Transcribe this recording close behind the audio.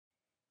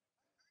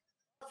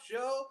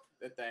show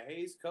that the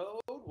Hays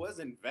Code was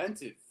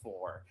invented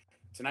for.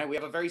 Tonight we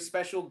have a very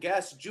special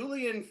guest,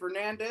 Julian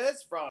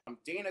Fernandez from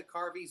Dana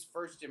Carvey's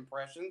First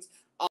Impressions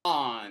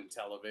on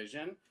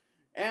television,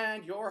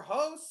 and your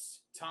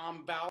hosts,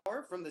 Tom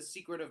Bauer from The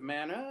Secret of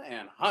Mana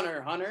and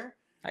Hunter.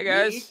 Hi,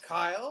 guys. Me,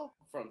 Kyle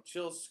from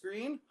Chill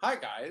Screen. Hi,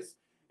 guys.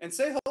 And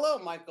say hello,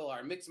 Michael,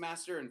 our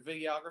mixmaster and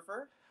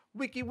videographer.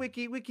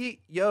 Wiki.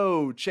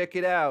 Yo, check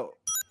it out.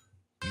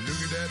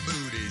 Look at that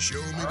booty.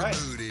 Show me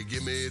the booty.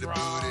 Give me the booty.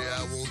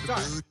 I want the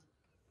booty.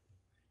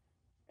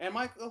 And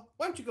Michael,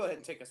 why don't you go ahead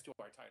and take us to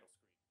our title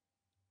screen?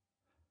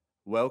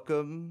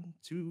 Welcome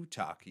to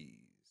Talkiez.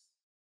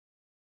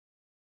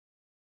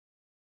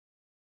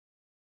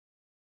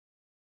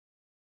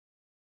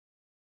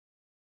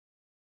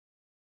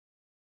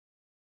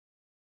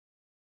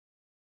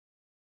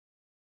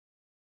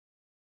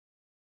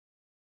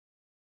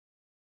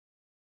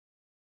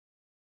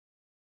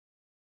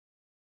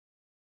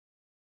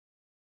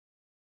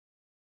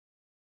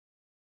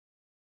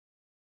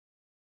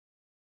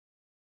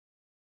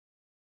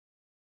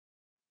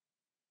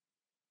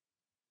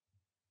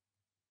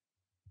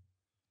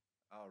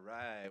 All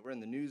right, we're in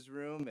the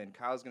newsroom, and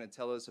Kyle's going to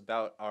tell us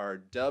about our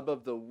dub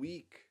of the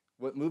week.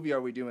 What movie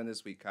are we doing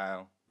this week,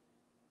 Kyle?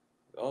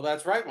 Oh,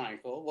 that's right,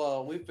 Michael.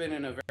 Well, we've been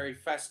in a very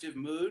festive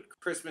mood.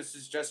 Christmas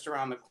is just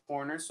around the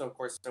corner, so of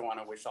course I want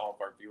to wish all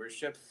of our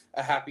viewership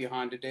a happy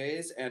Honda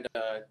Days and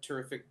a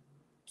terrific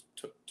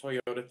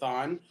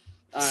Toyota-thon.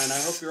 And I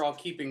hope you're all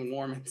keeping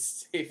warm and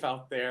safe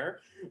out there.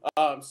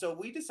 So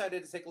we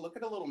decided to take a look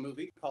at a little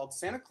movie called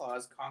Santa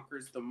Claus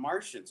Conquers the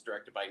Martians,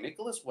 directed by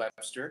Nicholas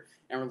Webster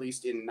and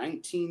released in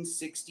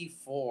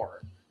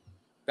 1964.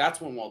 That's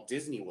when Walt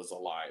Disney was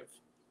alive.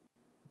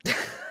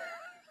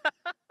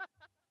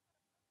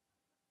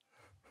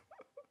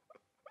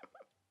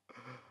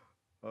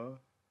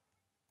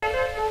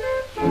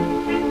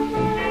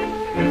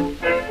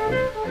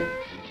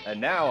 And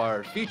now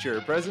our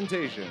feature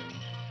presentation.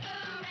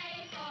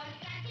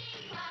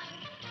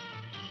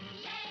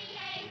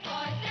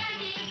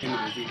 In the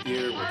movie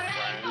theater with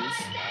friends.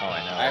 Oh,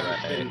 I know, I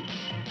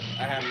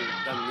haven't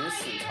done this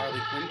since Harley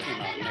Quinn came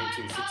out in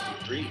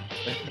 1963.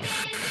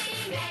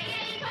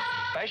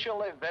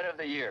 Special event of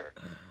the year,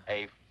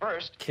 a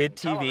first Kid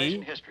TV?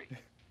 television history.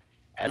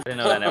 I didn't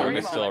know that network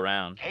was still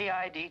around.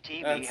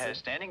 KID-TV has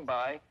standing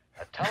by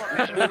a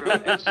television crew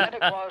at Santa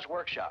Claus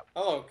Workshop.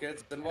 Hello,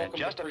 kids, and welcome In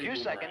just to a few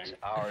Preview seconds,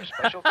 Rang. our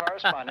special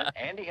correspondent,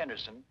 Andy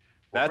Henderson, will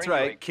That's bring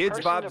you right, a Kids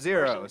Bop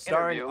person-to-person Zero,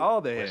 starring interview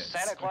all the with hits.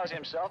 Santa Claus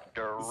himself,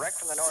 direct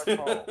from the North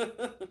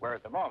Pole, where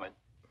at the moment,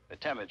 the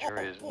temperature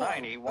is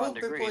 91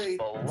 degrees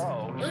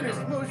below Ernest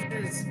zero.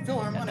 Mosher's And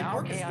Philharmonic now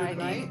Orchestra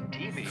tonight.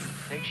 KID-TV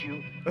takes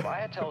you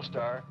via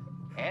Telstar,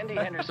 Andy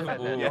Henderson at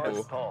the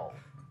North Pole.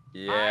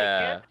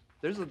 Yeah.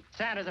 There's a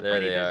Santa's a There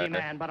pretty they busy are.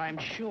 man, but I'm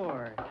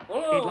sure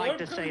Oh, he'd like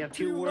to say a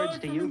few words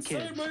to you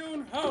kids. my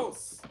own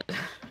house.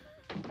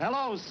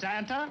 Hello,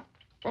 Santa.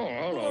 Oh,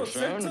 hello,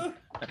 son. Santa.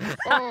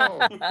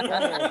 Hello,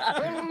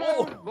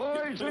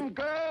 boys and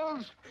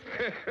girls.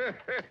 Hey,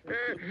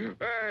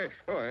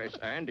 it's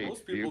Andy.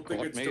 Most people You think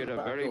caught it's me at a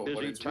very tobacco,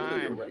 but busy it's really a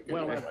time. regular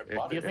Well, one. I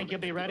bought Do you it think at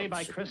you'll be ready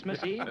by the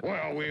Christmas Eve?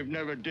 Well, we've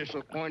never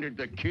disappointed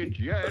the kids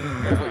yet.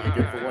 That's what you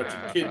get for watching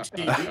kids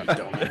TV,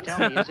 don't you?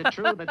 Tell me, is it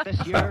true that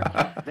this year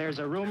there's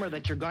a rumor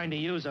that you're going to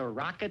use a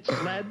rocket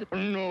sled?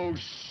 No,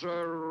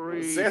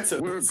 sirree. Santa.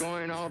 We're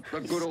going out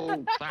the good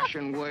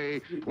old-fashioned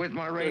way with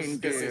my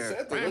reindeer.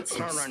 Santa looks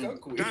like Prancer and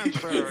skunk weed.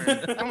 Dancer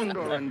and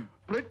Thunder and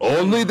Blitz.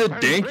 only the and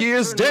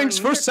dankiest Blitzen danks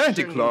and for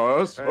Santa Nixon.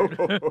 Claus.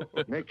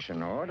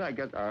 Nixon, all right,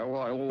 I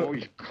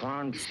always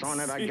cons on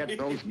it. I get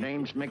those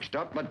names mixed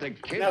up, but the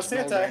kids Now,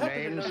 Santa, know I their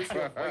happen to names. notice you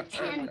have white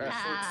shirt and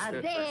Santa,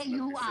 shorts there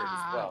you as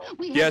are. well.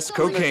 We have Yes, so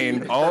cocaine,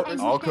 many all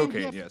things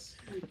cocaine, to yes.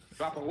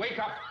 Dropper, wake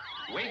up!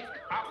 Wake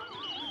up!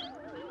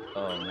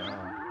 Oh, no.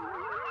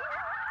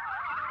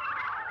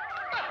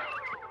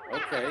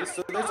 Okay,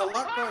 so there's a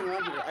lot going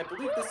on here. I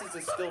believe this is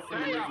a still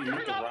from the movie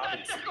Meet the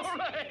Robinsons.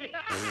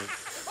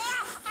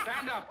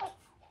 Stand up! Oh,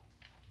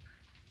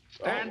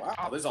 Stand wow,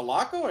 up! there's a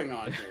lot going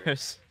on here.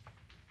 There's-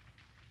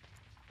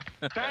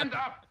 Stand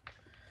up!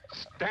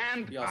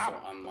 Stand He also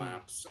up!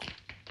 unlaps.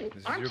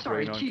 I'm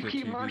sorry,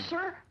 Kiki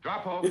Mercer.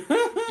 Droppo,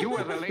 you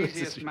are the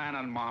laziest man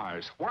on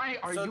Mars. Why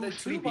are So you the tube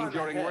sleeping on the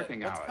during head,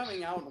 working what's hours?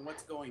 coming out and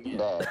what's going in?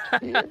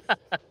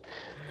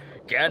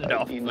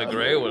 Gandalf the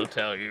Grey will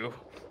tell you.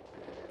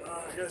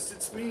 Yes,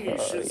 it's me,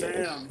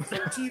 Shazam, from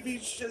TV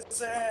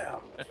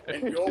Shazam,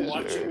 and you're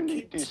watching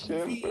Kids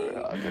TV.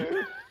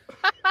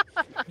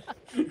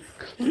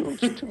 Close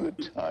to the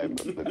time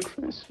of the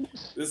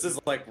Christmas. This is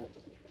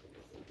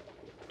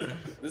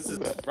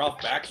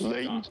Ralph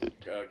Bakshi,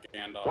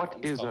 Gandalf. What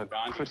It's is called a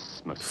Gandhi.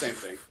 Christmas? Same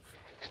thing.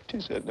 It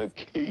is an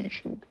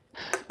occasion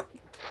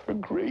for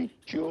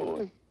great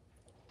joy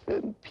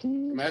and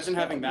peace. Imagine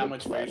having on that the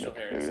much planet facial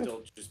hair and Earth.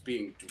 still just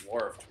being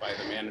dwarfed by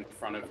the man in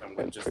front of him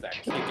with just that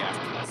kick-ass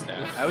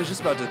mustache. I was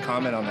just about to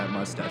comment on that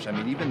mustache. I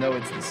mean, even though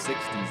it's the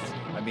 60s,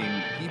 I mean,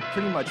 he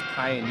pretty much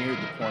pioneered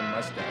the porn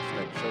mustache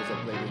that shows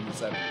up later in the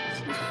 70s.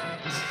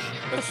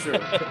 That's true.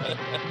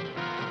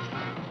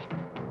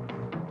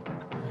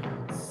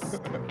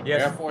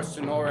 Yes. Air Force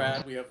to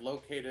NORAD, we have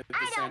located the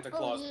Santa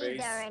Claus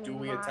base. Do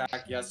we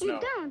attack? Yes, no.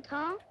 You don't,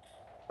 huh?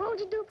 What would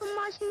you do if a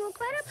Martian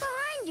walked right up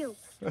behind you?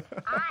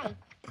 I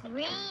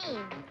scream.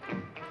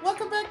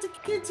 Welcome back to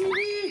Kid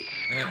TV.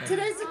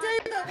 Today's the day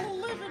that we'll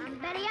live in.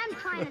 Betty, I'm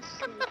trying to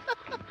sleep.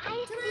 I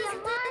used to be a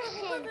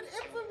Martian.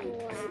 Infamy.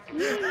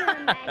 You're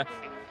imaginary.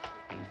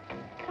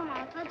 Come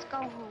on, let's go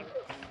home.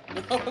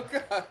 Oh,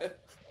 God.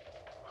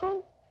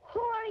 Who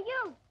are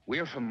you?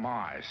 We're from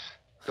Mars.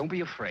 Don't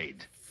be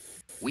afraid.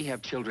 We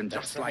have children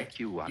just like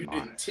you on You Mars.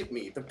 didn't tip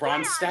me, the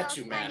bronze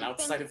statue man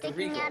outside of the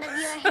Regal. Out of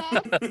your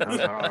head? Those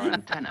are our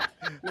antenna.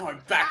 No, I'm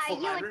back Are for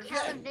you my a revenge.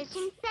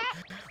 television set?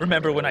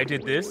 Remember when I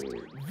did this?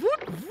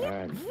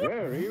 And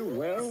very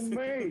well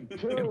made,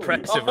 too.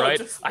 Impressive, Oh, right?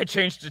 just- I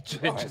changed it to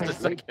just a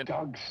second.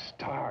 Doug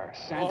Star.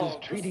 Santa's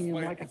treating him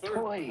my like a third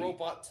toy.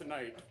 robot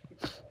tonight.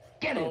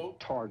 Get him, Oh.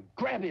 Tord.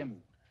 Grab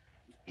him.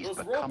 He's Those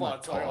become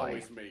robots a I toy.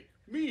 always make.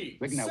 Me,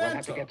 Wigna, Santa. we'll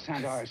have to get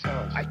Santa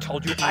ourselves. I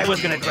told you I was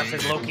gonna dress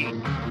as Loki.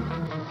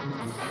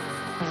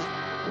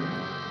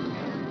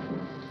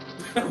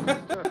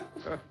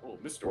 Oh,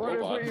 Mr. What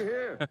Robot. have we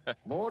here?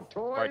 More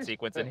toys? Part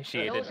sequence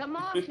initiated. Those are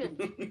Martians.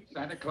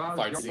 Santa Claus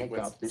Part just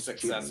sequence got this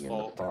successful. chimney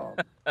in the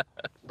fog.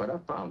 But I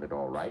found it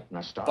all right, and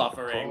I started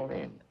to Buffering. crawl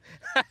in.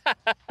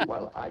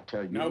 Well, I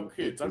tell you, Now,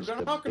 kids, it I'm was the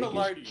not gonna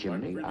lie to biggest you.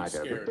 I'm chimney really I'd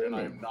ever scared, been and I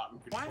in. am not in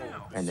control of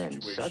this And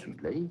then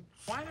situation.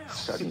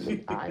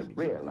 suddenly, I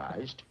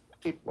realized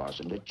it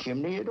wasn't a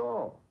chimney at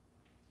all.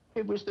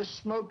 It was the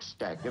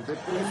smokestack of the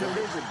Queen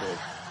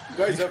Elizabeth. You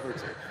guys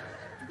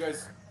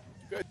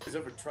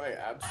ever try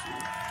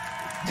absinthe?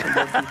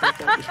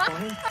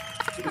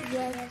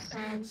 Yes,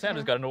 Santa.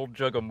 Santa's got an old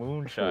jug of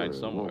moonshine Well,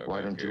 somewhere. why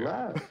back don't you here.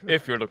 laugh?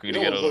 If you're looking to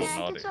No, get a little listen.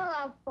 naughty. It's all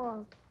our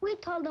fault. We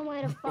told them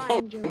where to Oh,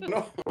 find you.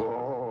 no.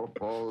 Oh,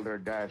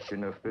 balderdash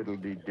and a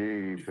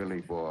fiddle-dee-dee,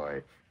 Billy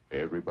boy.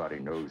 Everybody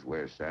knows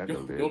where Santa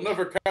lives. You'll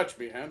never catch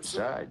me,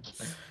 handsome.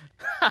 Besides,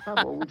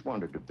 I've always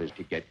wanted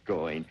to get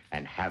going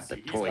and have the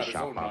See, he's toy got his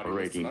shop own audience,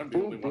 operating and I'm the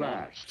full only one on it.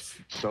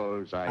 blast,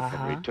 so as I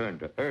can return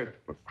to Earth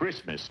for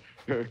Christmas.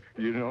 You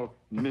know,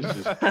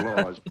 Mrs.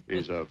 Claus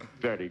is a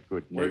very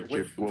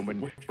good-natured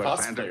woman, but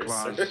Santa Cosplayers,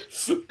 Claus,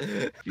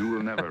 sir. You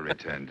will never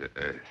return to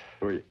Earth.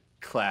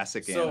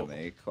 Classic So-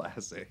 anime.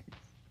 Classic.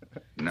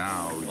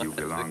 Now you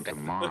belong to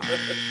Mars.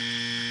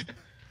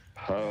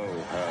 ho,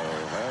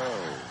 ho, ho.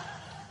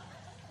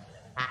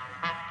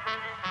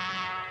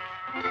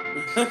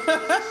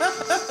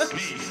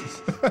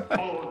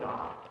 Hold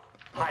on.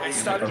 I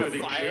started a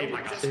fire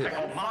with just a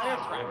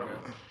firecracker.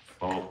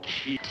 Oh,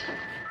 jeez.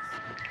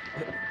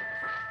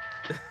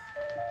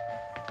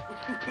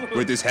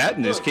 With his hat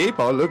and his cape,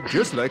 I'll look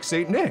just like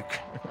Saint Nick.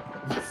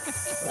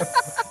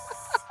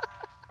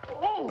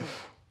 Oh,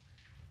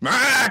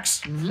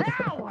 Max!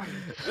 now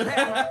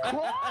Santa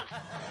Claus.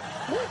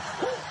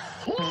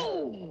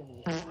 Ho,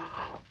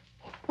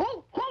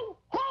 ho, ho,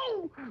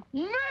 ho!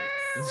 Merry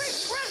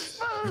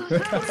Christmas,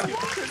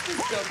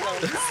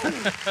 everyone!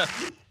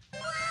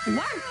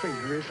 My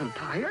finger isn't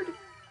tired.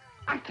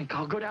 I think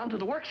I'll go down to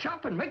the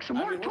workshop and make some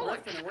I more mean, toys.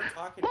 we're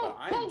talking about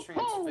I am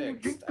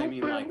transfixed. I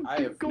mean, like,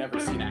 I have never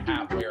seen a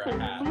hat wear a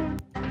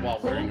hat while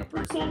wearing a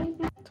person.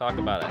 Talk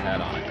about a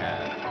hat on a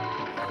hat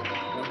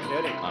No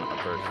kidding. on a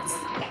person.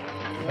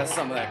 That's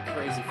some of that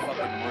crazy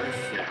fucking Mars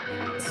shit.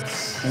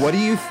 What do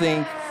you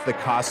think the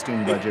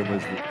costume budget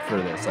was for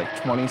this? Like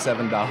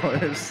 $27?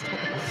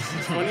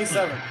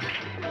 27.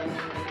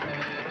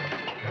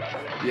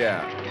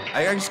 Yeah.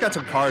 I just got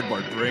some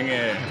cardboard. Bring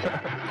it.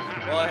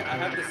 Well, I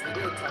have this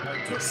video. I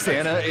took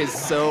Santa is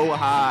so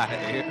high.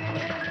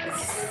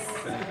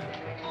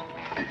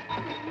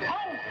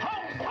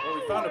 Well,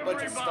 we found a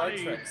bunch of Star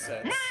Trek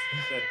sets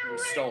that we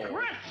stole.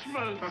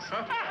 Christmas!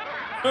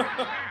 Oh,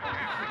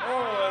 I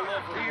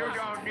love it. You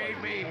don't need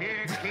me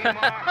here,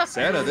 Kima.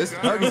 Santa, this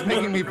hug is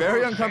making me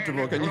very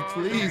uncomfortable. Can you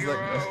please let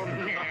me?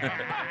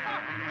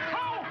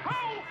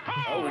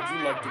 How would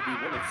you like to be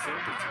one of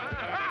Santa's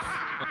helpers?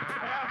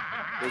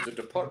 There's a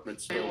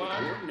department store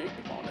with your name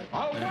on it.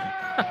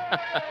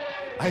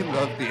 I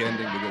love the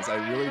ending to this. I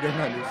really don't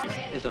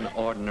understand. Is an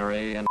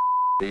ordinary and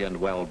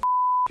well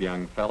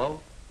young fellow.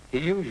 He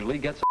usually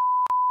gets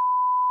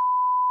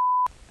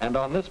and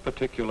on this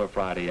particular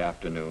Friday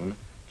afternoon,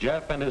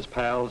 Jeff and his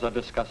pals are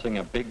discussing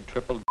a big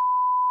triple.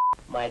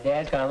 My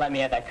dad's gonna let me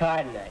have that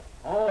car tonight.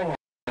 Oh,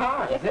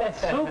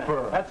 that's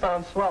super. That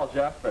sounds swell,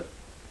 Jeff, but,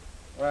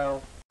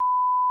 well...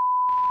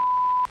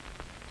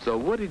 So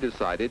Woody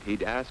decided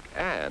he'd ask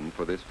Anne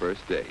for this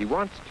first date. He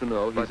wants to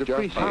know he's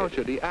appreciated. How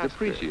should he ask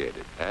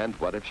appreciated? And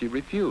what if she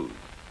refused?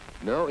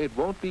 No, it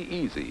won't be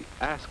easy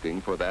asking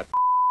for that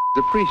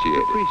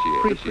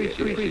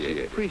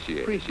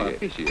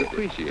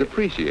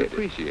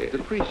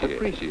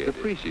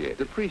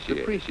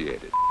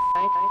appreciated.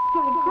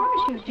 Of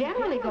course, you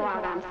generally go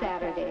out on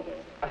Saturday.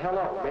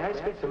 Hello, may I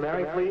speak to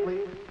Mary,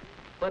 please?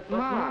 But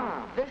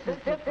Mom, this is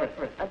different.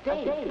 A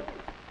date.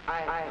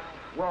 I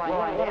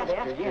haven't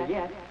asked her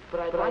yet, but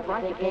I'd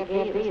like to take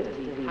Aunt Beatrice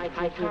to the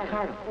high tea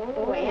carnival.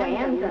 Oh,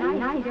 Anne's a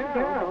nice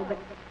girl,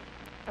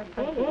 but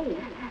a date.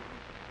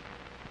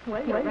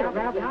 Well, you're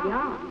rather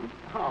young.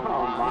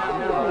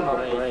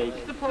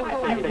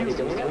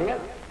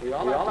 We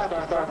all have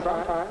to start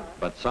sometime.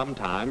 But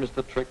sometimes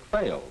the trick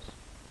fails.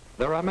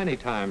 There are many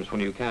times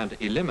when you can't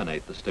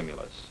eliminate the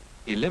stimulus.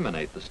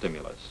 Eliminate the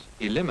stimulus.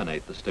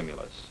 Eliminate the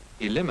stimulus.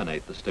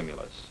 Eliminate the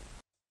stimulus.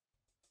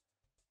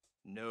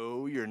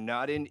 No, you're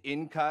not in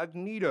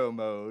incognito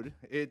mode.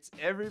 It's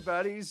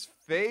everybody's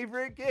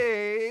favorite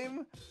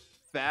game,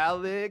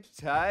 Phallic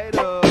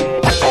Title.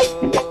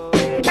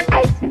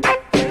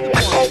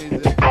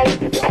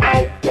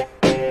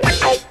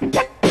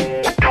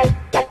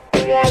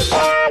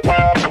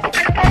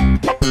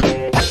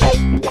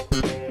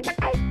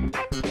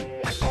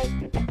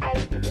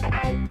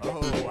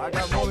 Oh, I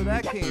got more where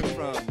that came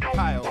from,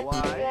 Kyle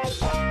Y.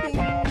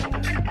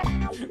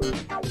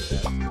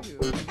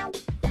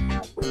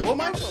 Well,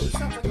 Michael, this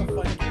sounds like a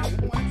fun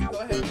game. Why don't you go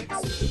ahead and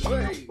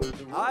explain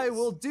the rules? I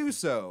will do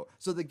so.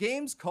 So the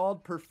game's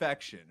called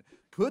Perfection.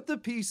 Put the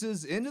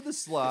pieces into the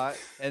slot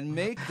and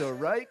make the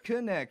right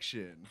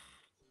connection.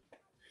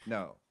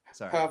 No,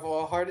 sorry. Have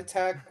a heart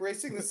attack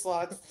racing the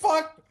slots.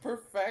 Fuck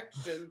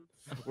perfection.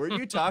 Were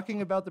you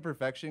talking about the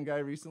Perfection guy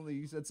recently?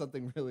 You said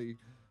something really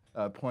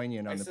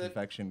poignant on the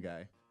Perfection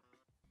guy.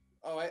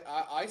 Oh,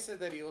 I said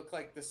that he looked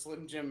like the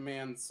Slim Jim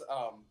Man's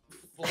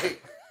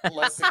like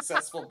less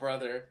successful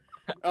brother.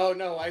 Oh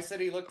no, I said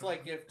he looked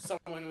like if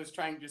someone was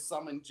trying to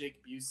summon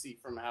Jake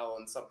Busey from hell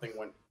and something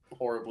went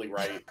horribly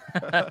right.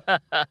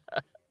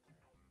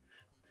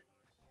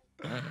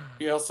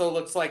 He also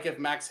looks like if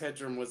Max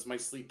Headroom was my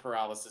sleep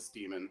paralysis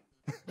demon.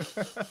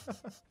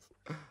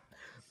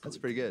 That's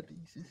pretty good.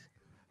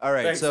 All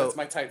right, Thanks, so that's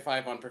my type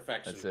 5 on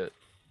perfection. That's it.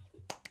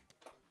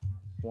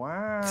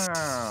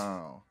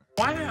 Wow.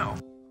 Wow.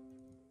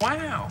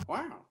 Wow.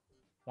 Wow.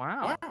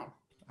 Wow. Wow.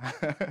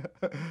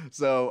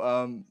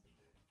 So,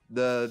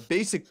 the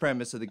basic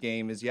premise of the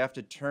game is you have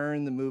to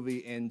turn the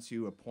movie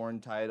into a porn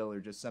title or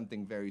just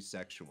something very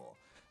sexual.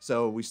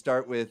 So we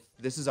start with,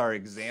 this is our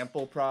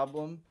example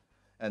problem,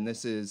 and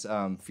this is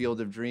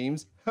Field of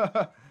Dreams.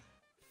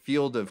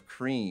 Field of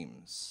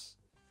Creams.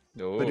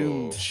 Oh.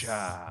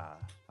 Ba-doom-cha.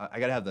 I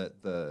gotta have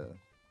the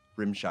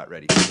rim shot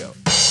ready to go.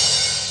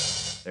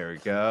 There we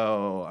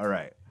go. All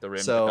right. The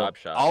rim so top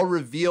shot. I'll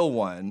reveal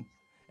one.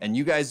 And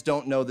you guys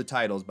don't know the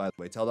titles, by the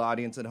way. Tell the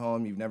audience at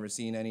home you've never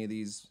seen any of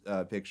these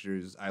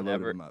pictures. I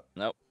loaded them up.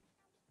 Nope.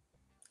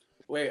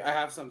 Wait, I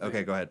have something.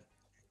 Okay, go ahead.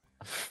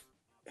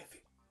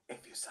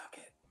 If you suck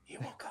it, he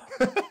will come.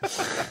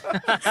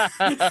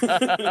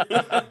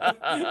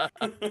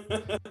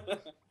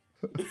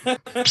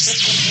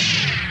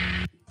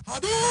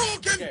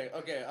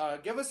 Okay.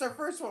 Give us our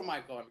first one,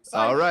 Michael. I'm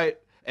excited. All right.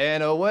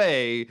 And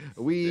away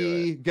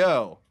we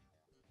go.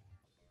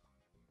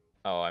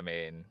 Oh, I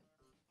mean...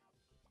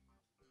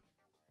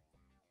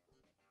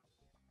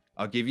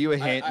 I'll give you a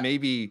hint.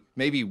 Maybe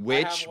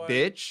witch,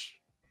 bitch.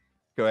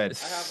 Go ahead.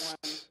 I have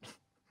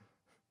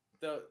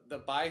one. The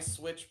Buy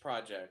Switch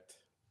Project.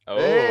 Oh,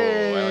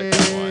 I like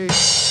that one.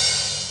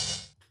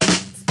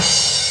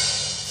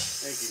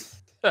 Thank you.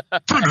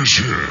 Finish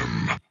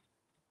him.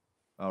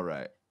 All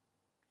right.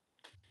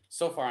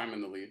 So far, I'm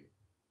in the lead.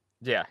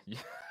 Yeah.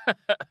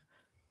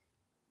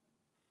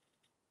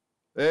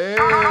 Hey.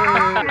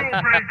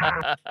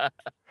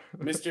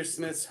 Mr.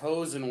 Smith's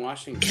hose in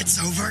Washington. It's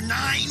over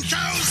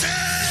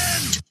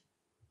 9,000.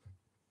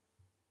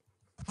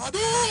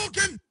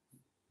 Hadouken!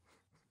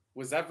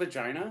 Was that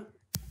vagina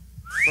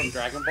from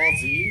Dragon Ball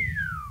Z?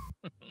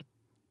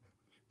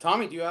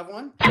 Tommy, do you have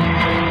one?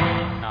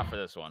 Not for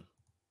this one.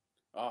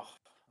 Oh.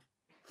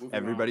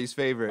 Everybody's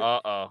favorite.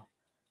 Uh-oh.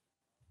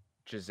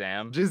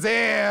 Shazam.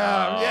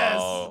 Shazam! Oh. Yes!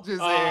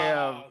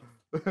 Shazam!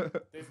 You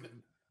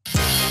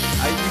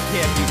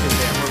can't do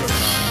Shazam. We're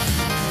moving on.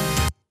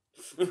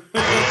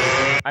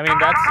 I mean,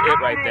 that's it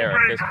right there. A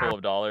fistful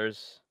of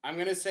dollars. I'm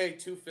going to say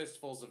 2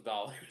 fistfuls of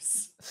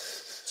dollars.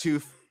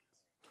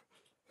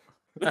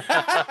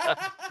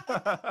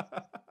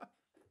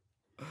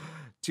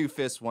 Two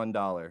fists,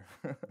 $1.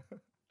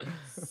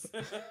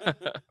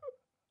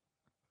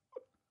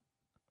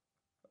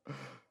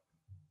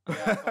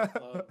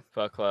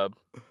 Fuck club.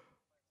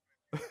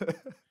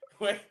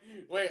 Wait,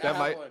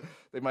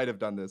 They might have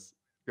done this.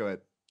 Go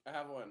ahead. I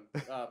have one.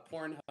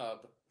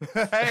 Pornhub.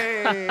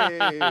 Hey!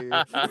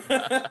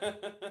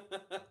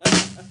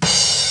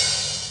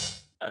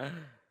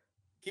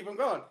 Keep them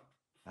going.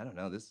 I don't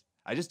know this.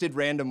 I just did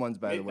random ones,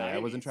 by the way. I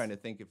wasn't Mid-90s. trying to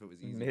think if it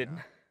was easy. Mid.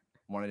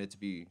 Wanted it to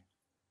be.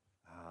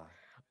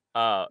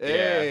 Yeah.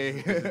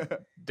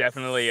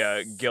 Definitely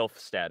a GILF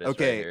status.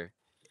 Okay. Right here.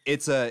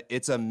 It's a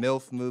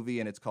MILF movie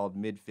and it's called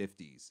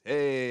Mid-50s.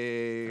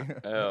 Hey.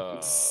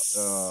 Oh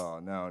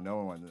no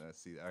one wanted to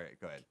see that. All right,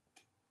 go ahead.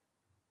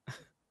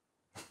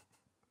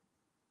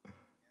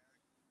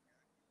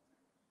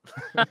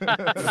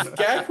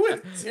 Gag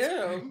with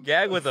Tim.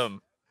 Gag with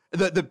him.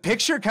 The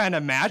picture kind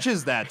of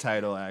matches that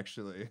title,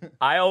 actually.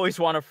 I always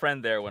want a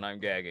friend there when I'm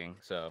gagging,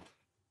 so.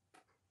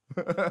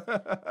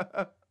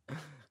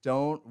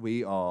 Don't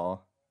we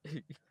all?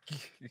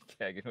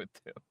 Gagging with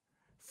Tim.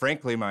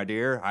 Frankly, my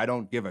dear, I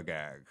don't give a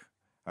gag.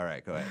 All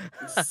right, go ahead.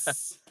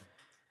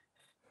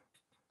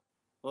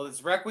 Well,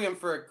 it's Requiem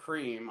for a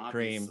Cream,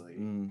 Cream.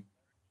 obviously.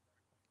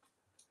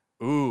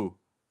 Ooh.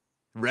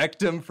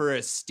 Rectum for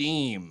a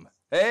steam.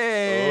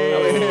 Hey!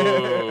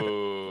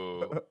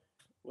 Oh.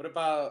 What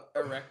about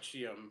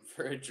Erectium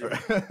for a dream?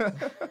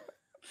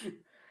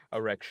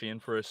 Erection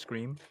for a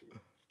scream.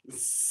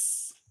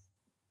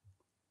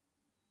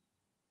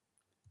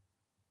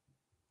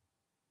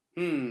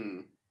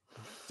 Did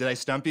I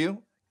stump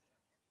you?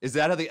 Is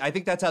that how I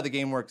think that's how the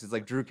game works. It's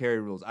like Drew Carey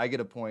rules. I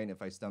get a point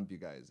if I stump you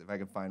guys. If I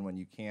can find one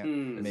you can't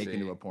make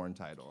into a porn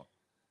title.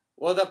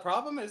 Well, the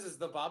problem is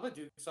the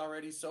Babadook's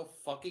already so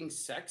fucking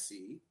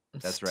sexy.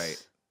 That's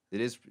right. It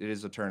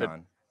is a turn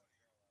on.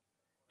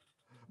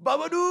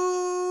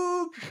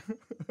 Babadook!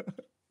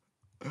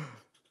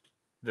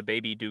 The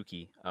baby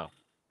dookie. Oh.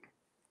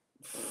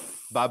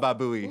 Baba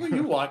Booey. What are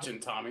you watching,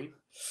 Tommy?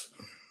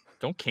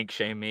 Don't kink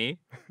shame me.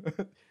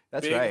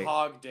 That's Big right. Big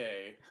Hog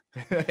Day.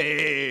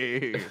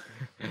 Hey.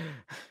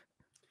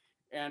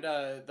 And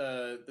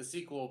the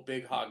sequel,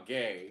 Big Hog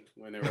Gay,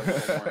 when they were a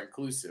little more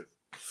inclusive.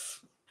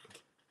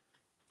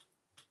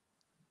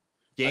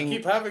 I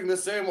keep having the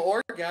same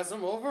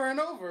orgasm over and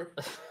over.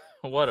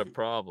 What a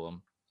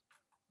problem.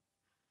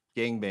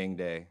 Gangbang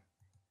Day.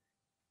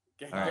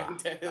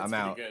 Gangbang Day. That's I'm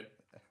pretty out. good.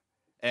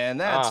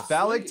 And that's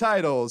phallic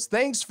titles.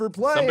 Thanks for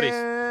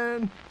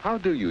playing. How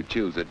do you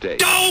choose a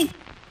date? No!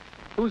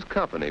 Whose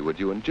company would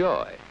you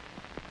enjoy?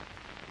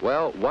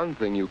 Well, one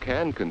thing you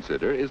can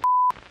consider is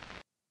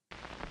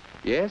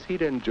yes,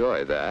 he'd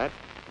enjoy that.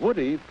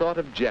 Woody thought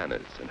of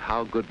Janice and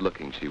how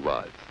good-looking she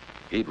was.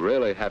 He'd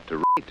really have to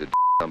rate to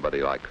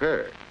somebody like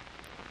her.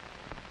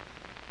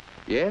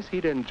 Yes,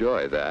 he'd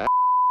enjoy that.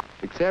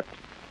 Except,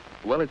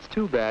 well, it's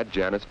too bad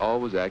Janice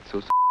always acts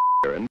so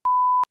and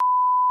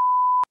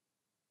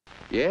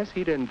yes,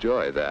 he'd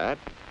enjoy that.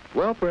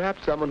 Well,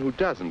 perhaps someone who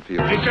doesn't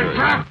feel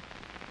good.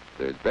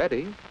 There's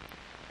Betty.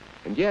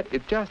 And yet,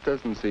 it just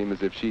doesn't seem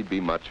as if she'd be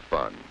much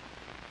fun.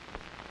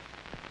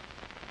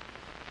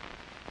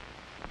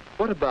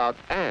 What about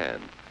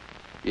Anne?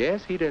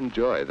 Yes, he'd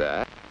enjoy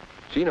that.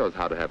 She knows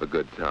how to have a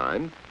good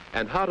time,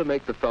 and how to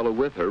make the fellow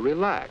with her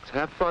relax,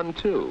 have fun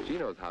too. She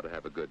knows how to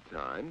have a good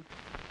time.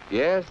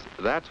 Yes,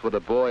 that's what a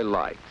boy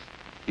likes.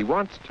 He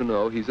wants to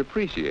know he's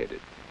appreciated.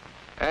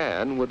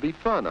 Anne would be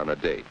fun on a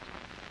date.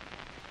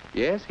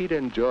 Yes, he'd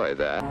enjoy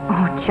that.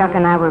 Oh, Chuck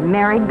and I were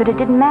married, but it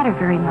didn't matter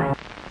very much.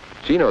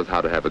 She knows how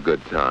to have a good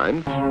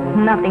time.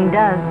 Nothing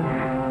does.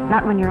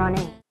 Not when you're on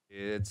it.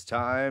 It's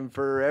time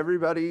for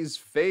everybody's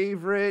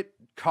favorite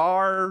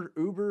car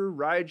Uber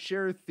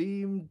rideshare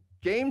themed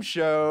game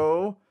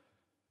show.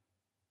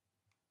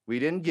 We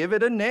didn't give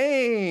it a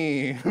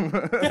name.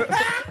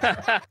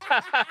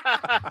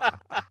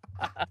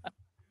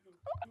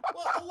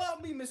 Well, allow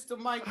me, Mr.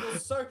 Michael,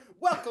 sir.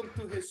 Welcome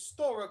to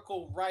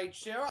Historical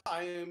Rideshare.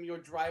 I am your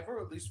driver,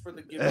 at least for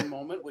the given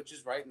moment, which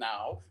is right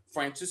now,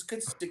 Francis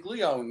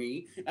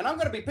Castiglione. And I'm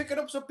going to be picking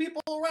up some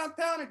people around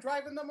town and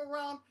driving them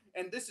around.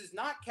 And this is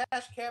not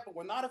Cash Cab, and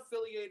we're not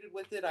affiliated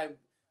with it. I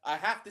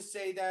have to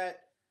say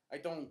that. I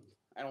don't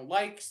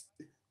like.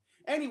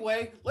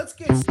 Anyway, let's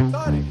get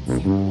started. See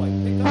who I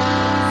pick up.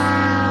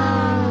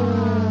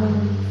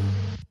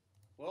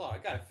 Well, I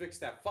got to fix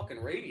that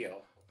fucking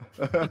radio.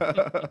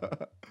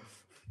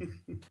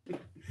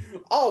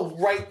 All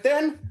right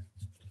then.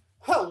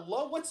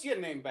 Hello, what's your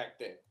name back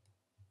there?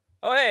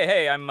 Oh,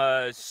 hey, I'm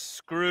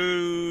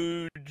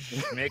Scrooge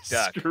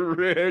McDuck.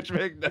 Scrooge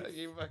McDuck,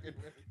 you fucking.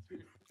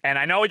 And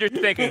I know what you're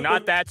thinking,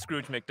 not that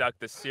Scrooge McDuck,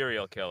 the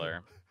serial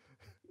killer.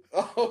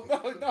 Oh,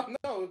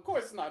 no, of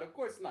course not.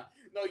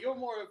 No, you're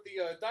more of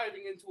the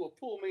diving into a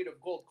pool made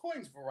of gold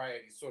coins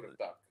variety sort of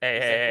duck.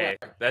 Hey,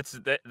 that's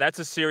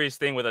a serious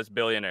thing with us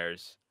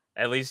billionaires.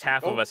 At least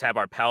half of us have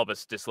our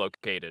pelvis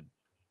dislocated.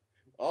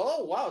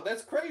 Oh, wow,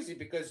 that's crazy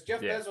because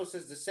Jeff Bezos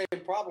has the same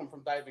problem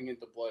from diving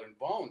into blood and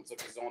bones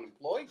of his own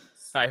employees.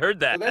 I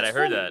heard that. So I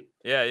heard that.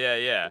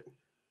 Yeah.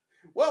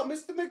 Well,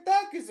 Mr.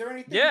 McDuck, is there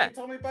anything you can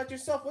tell me about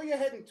yourself? Where are you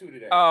heading to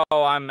today? Oh,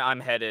 I'm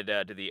headed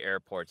to the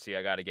airport. See,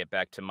 I got to get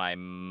back to my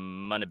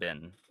money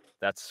bin.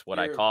 That's what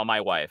I call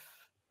my wife,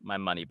 my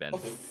money bin.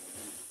 Oh,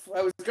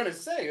 I was gonna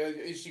say,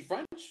 is she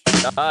French?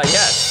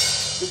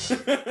 Yes.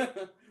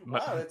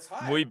 Wow, that's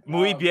hot.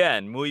 Muy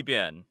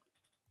bien.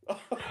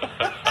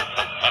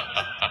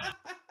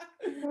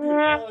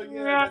 Oh,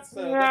 yeah,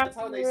 that's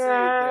how they say it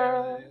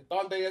there.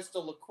 Donde está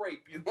la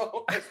crepe, you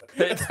know?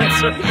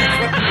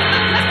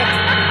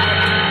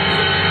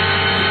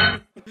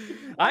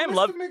 I am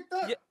love.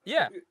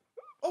 Yeah.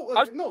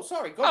 Oh, no,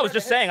 sorry. Go I was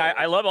just ahead, saying,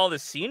 I love all the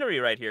scenery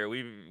right here.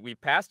 We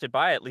passed it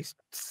by at least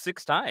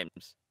 6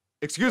 times.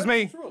 Excuse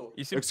me.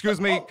 Excuse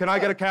me. Can I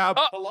get a cab?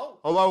 Hello.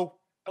 Hello.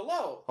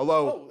 Hello.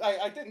 Hello. Oh,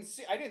 I didn't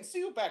see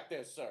you back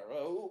there, sir.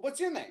 What's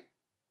your name?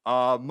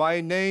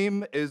 My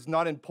name is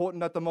not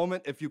important at the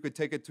moment. If you could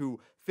take it to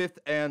 5th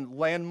and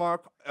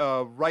Landmark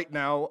right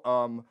now,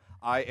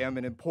 I am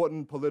an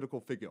important political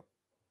figure.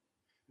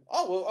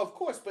 Oh, well, of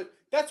course, but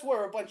that's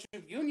where a bunch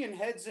of union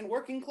heads and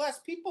working class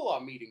people are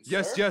meeting,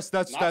 sir. Yes,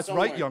 that's somewhere.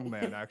 right, young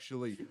man,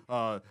 actually.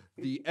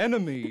 The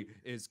enemy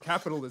is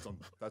capitalism.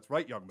 That's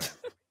right, young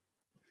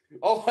man.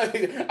 Oh,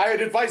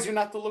 I'd advise you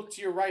not to look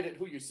to your right at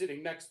who you're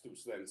sitting next to,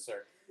 then,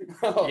 sir.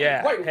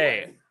 Yeah, Right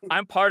hey, away.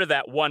 I'm part of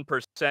that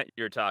 1%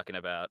 you're talking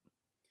about.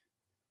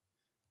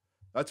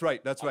 That's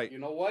right. That's right. You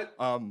know what?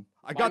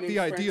 I got the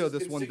idea of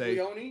this one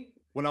day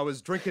when I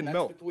was drinking That's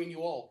milk. between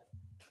you all.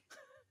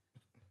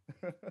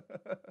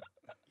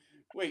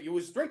 Wait, you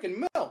was drinking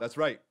milk? That's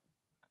right.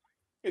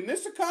 In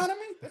this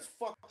economy? That's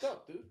fucked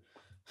up, dude.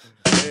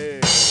 Hey.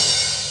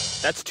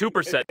 That's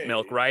 2%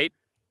 milk, right?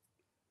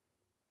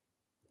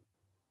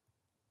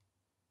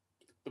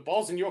 The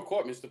ball's in your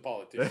court, Mr.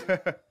 Politician.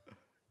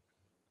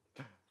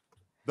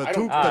 The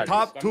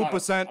top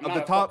 2% of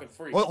the top.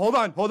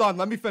 Hold on.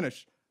 Let me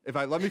finish.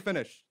 Let me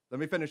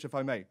finish if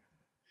I may.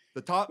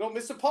 The top. No,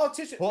 Mr.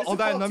 Politician.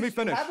 Hold on. Let me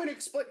finish. You haven't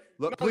explained.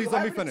 Please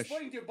let me finish.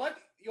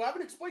 You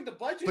haven't explained the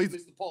budget, Please.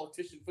 Mr.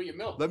 Politician, for your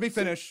milk. Let me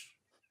finish.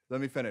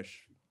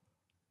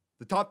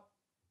 The top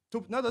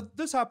 2. No,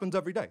 this happens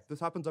every day.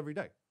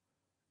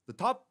 The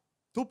top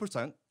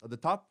 2% of the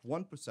top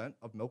 1%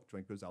 of milk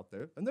drinkers out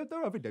there, and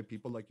they're everyday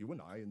people like you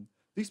and I, and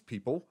these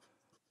people,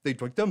 they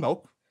drink their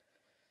milk,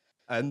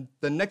 and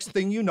the next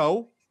thing you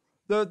know,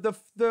 the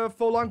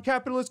full-on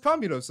capitalist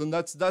communists, and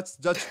that's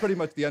pretty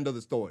much the end of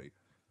the story.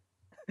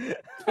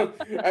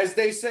 As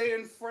they say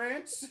in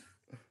France,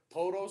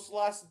 todos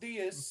los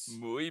días.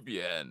 Muy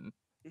bien.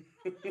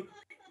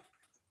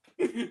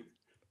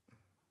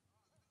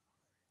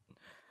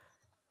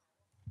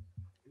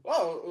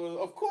 Oh,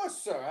 of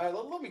course, sir.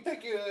 Let me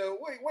take you.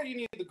 Where do you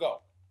need to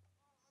go?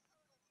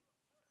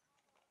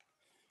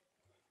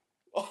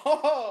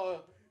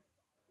 Oh,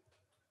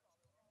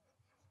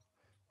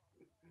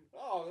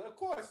 of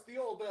course, the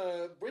old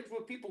bridge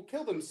where people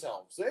kill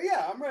themselves.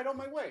 Yeah, I'm right on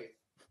my way.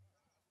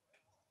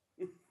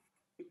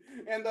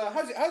 And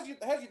how's your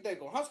day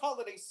going? How's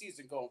holiday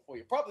season going for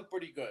you? Probably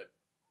pretty good.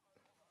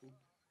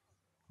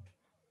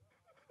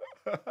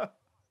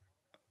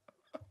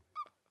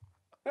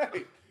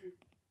 Hey,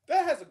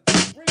 that has a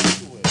good ring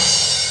to it.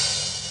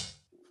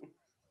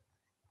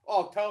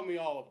 Oh, tell me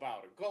all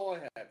about it. Go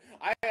ahead.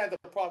 I had the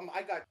problem.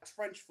 I got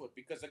trench foot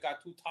because I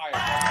got too tired.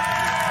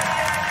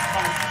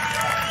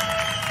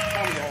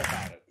 Tell me all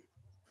about it.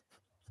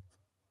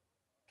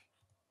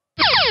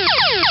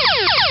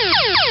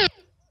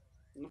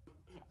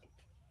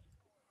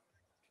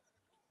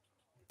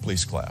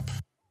 Please clap.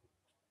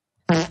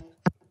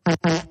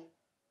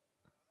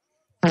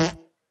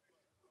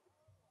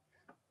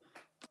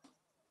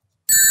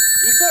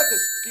 You said to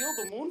steal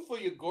the moon for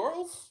your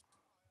girls?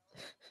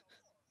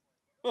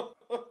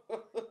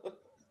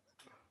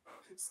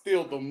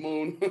 Steal the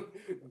moon.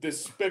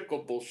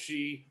 Despicable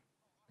she.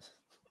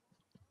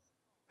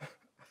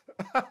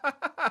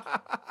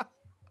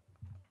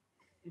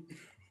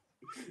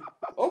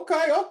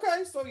 Okay.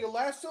 So you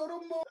lassoed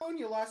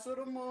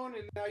the moon,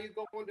 and now you're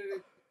going to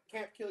the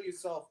can't kill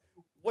yourself.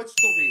 What's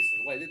the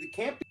reason? Wait, it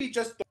can't be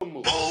just the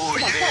moon. Oh,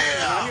 Come on,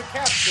 yeah. I'm your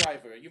cab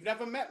driver. You've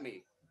never met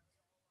me.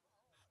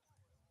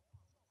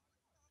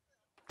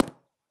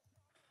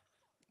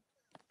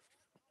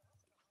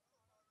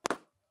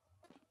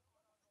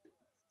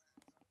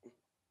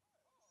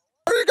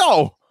 There you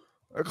go.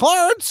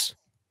 Clarence.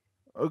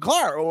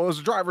 Clarence, what was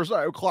the driver's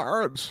name?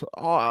 Clarence.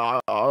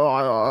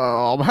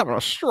 I'm having a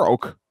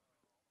stroke.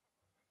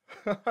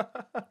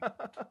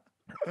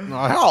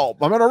 Help.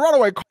 I'm in a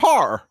runaway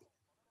car.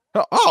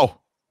 Oh.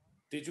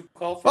 Did you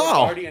call for a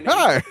guardian?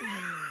 Hey.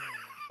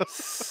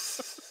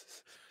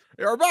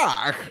 You're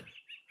back.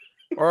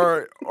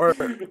 Or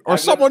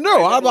someone new.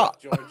 I'm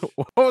not.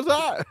 What was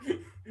that?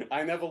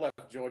 I never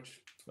left,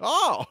 George.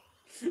 Oh.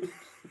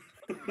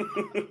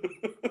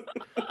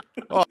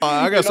 Well,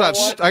 I guess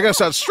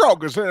that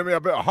stroke is hitting me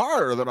a bit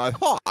harder than I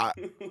thought.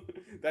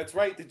 That's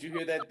right. Did you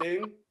hear that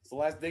ding? It's the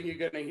last thing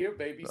you're gonna hear,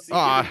 baby. See you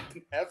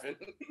in heaven.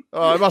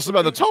 It must have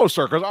been the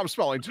toaster because I'm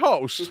smelling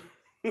toast.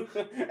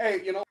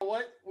 Hey, you know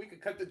what? We could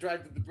cut the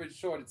drive to the bridge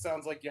short. It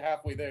sounds like you're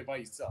halfway there by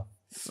yourself.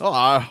 Oh,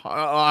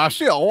 I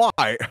see a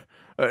light.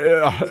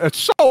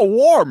 It's so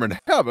warm in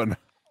heaven.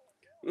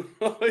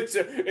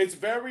 It's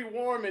very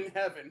warm in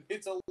heaven.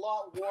 It's a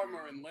lot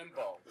warmer in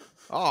limbo.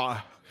 Oh,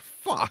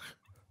 fuck.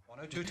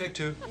 102, take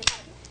 2.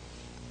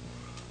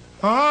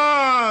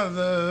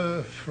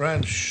 The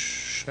French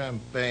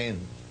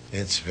champagne.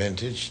 It's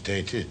vintage,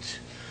 dated.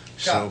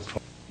 Cut.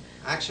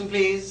 Action,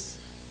 please.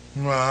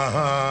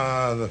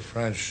 The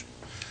French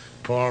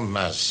Paul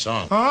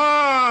Masson.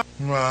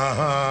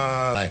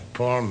 Like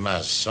Paul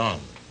Masson.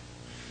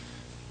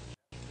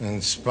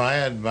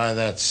 Inspired by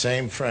that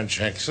same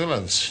French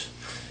excellence,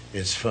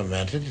 it's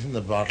fermented in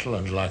the bottle,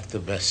 and like the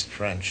best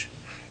French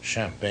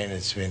champagne,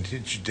 it's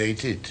vintage,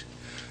 dated.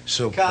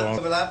 So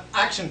Cut for that.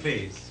 Action,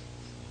 please.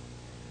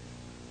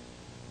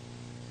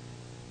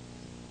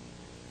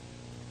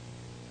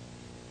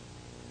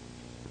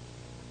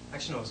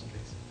 Action awesome,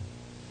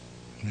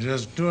 please.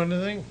 Just do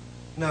anything?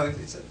 No,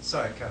 it's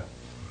sorry, cut.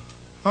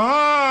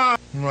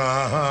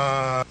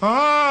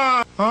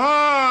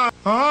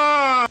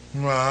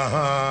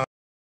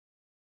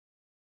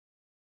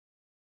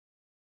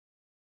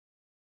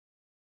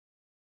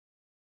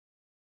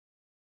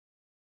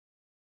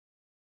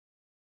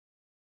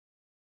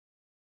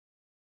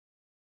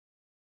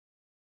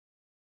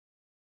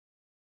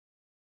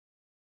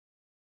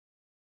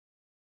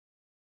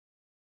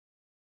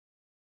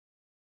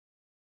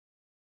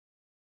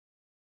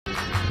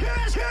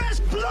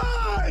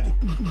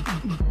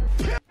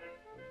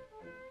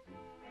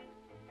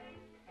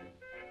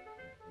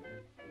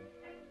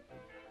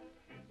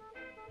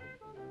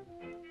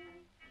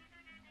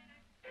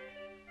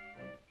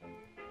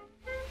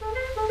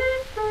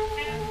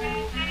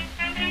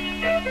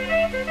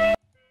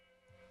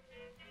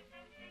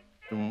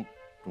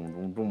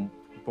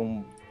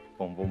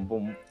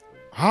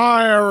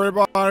 Hi,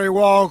 everybody.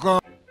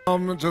 Welcome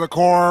to the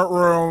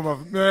courtroom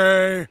of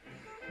me,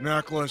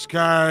 Nicolas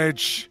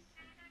Cage.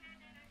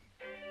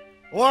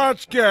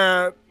 Let's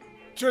get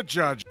to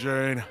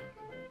judging.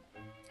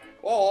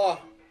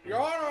 Well, Your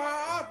Honor,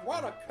 I've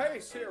brought a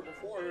case here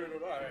before you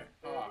today.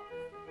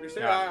 You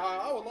see,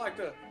 I'd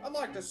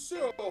like to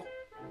sue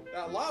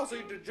that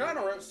lousy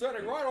degenerate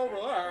sitting right over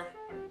there.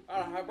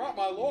 I brought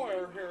my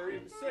lawyer here. You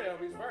can see him.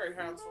 He's very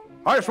handsome.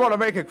 I just want to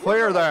make it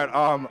clear that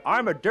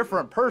I'm a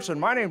different person.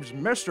 My name's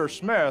Mr.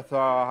 Smith.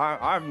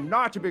 I'm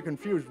not to be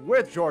confused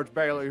with George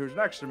Bailey, who's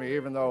next to me,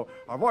 even though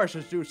our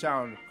voices do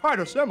sound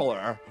kind of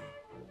similar.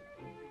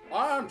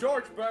 I'm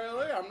George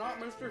Bailey. I'm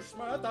not Mr.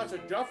 Smith. That's a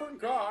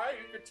different guy.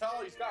 You can tell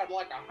he's got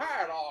like a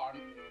hat on.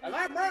 And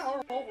that man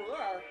over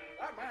there,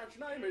 that man's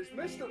name is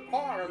Mr.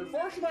 Potter.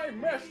 First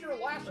name Mr.,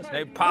 last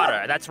name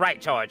Potter. That's right,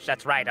 George.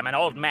 That's right. I'm an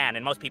old man,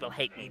 and most people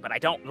hate me, but I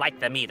don't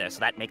like them either, so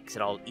that makes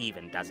it all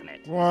even, doesn't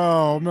it?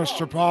 Wow,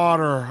 Mr.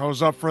 Potter, I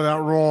was up for that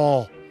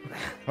role.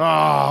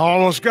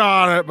 Almost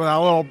got it, but that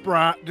little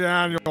brat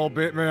Daniel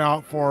beat me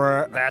out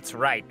for it. That's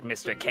right,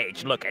 Mr.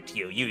 Cage. Look at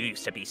you. You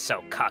used to be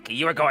so cocky.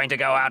 You were going to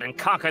go out and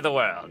conquer the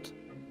world.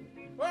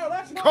 Well,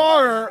 that's not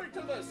Connor.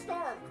 to the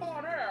star of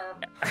Con Air.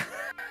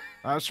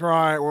 That's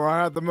right, where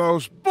I had the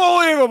most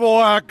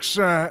believable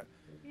accent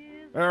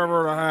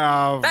ever to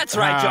have. That's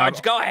right,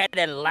 George. Go ahead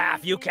and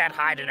laugh. You can't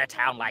hide in a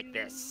town like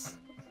this.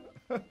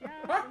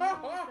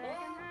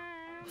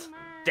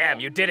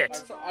 Damn, you did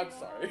it. I'm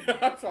sorry.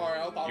 I'm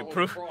sorry. I thought it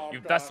was wrong. You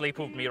thusly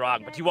proved me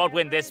wrong, but you won't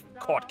win this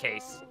court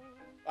case.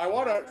 I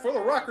want to, for the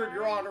record,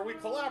 Your Honor, we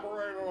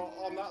collaborated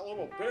on that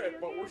little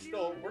bit, but we're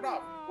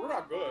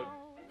not good.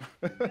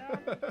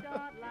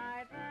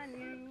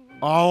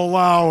 I'll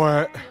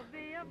allow it.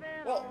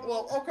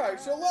 Well, okay.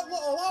 So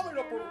allow me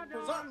to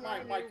present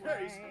my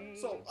case.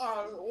 So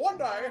one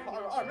day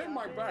I'm in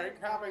my bank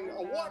having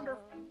a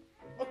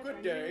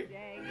good day,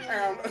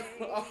 and.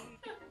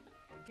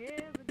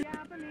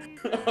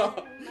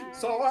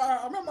 So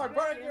I'm in my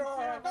bank,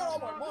 I got all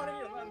my money,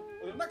 and then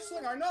the next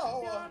thing I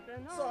know,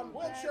 some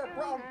wheelchair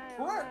brown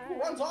prick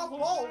runs off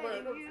with all of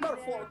it,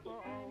 metaphorically.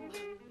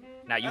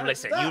 Now you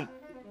listen,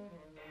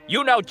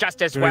 you know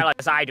just as well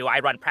as I do I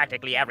run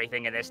practically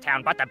everything in this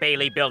town but the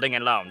Bailey building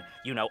alone.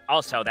 You know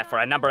also that for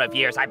a number of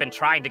years I've been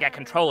trying to get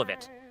control of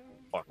it.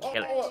 Or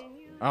kill it.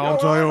 I'll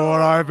tell you what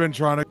I've been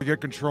trying to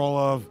get control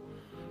of.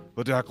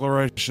 The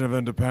Declaration of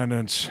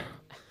Independence.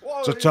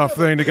 It's a tough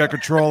thing to get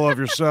control of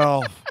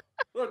yourself,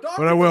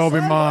 but it will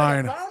be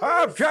mine.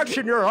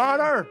 Objection, Your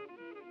Honor!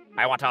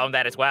 I want to own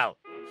that as well.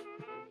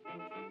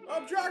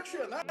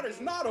 Objection! That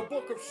is not a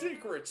book of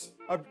secrets.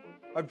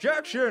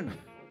 Objection!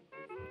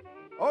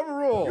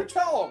 Overruled. You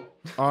tell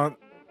him.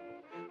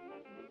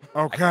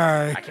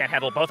 Okay. I can't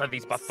handle both of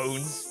these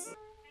buffoons.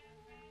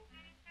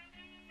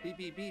 Beep,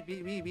 beep, beep,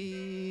 beep, beep,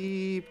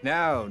 beep.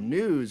 Now,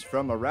 news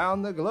from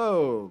around the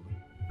globe.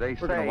 We're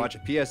going to watch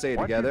a PSA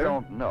together. You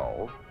don't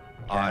know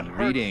on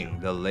reading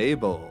the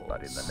label.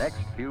 But in the next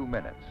few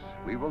minutes,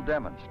 we will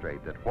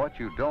demonstrate that what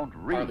you don't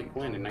read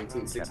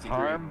can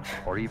harm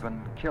or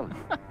even kill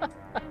you.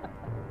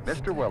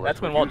 Mr. Willis,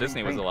 that's when Walt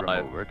Disney was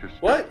alive.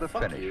 What? The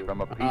finish from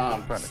a piece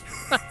of furniture.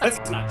 That's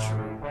not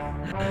true.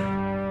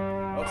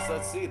 Oh, so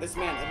let's see. This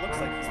man, it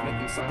looks like he's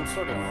making some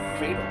sort of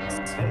fatal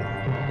mistake.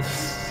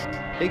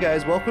 Hey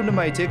guys, welcome to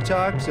my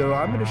TikTok. So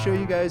I'm going to show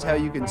you guys how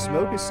you can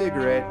smoke a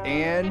cigarette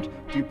and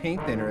do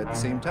paint thinner at the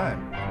same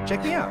time.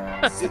 Check me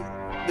out. See,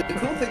 the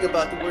cool thing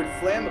about the word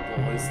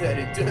flammable is that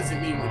it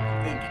doesn't mean what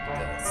you think it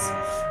does.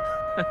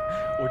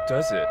 Or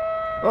does it?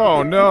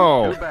 Oh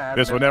no!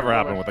 This would never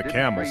happen with a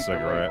Camel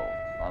cigarette.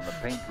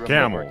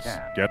 Camels,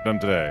 get them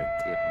today.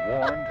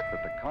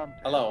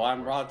 Hello,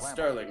 I'm Rod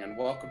Sterling, and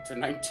welcome to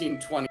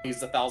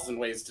 1920's 1,000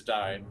 Ways to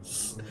Die.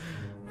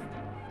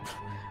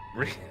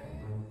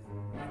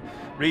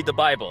 Read the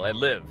Bible and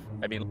live.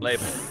 I mean,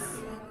 label.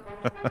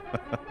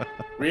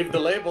 Read the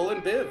label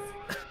and biv.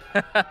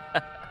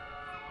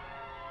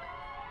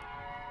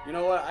 You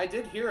know what? I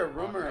did hear a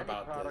rumor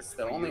about this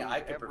that only I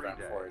could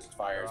prevent forest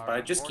fires, but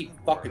I just keep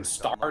fucking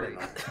starting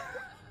them.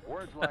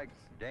 Words like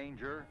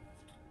danger,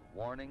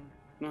 warning.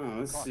 No,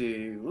 let's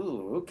see.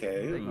 Ooh,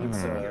 okay.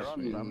 Let's,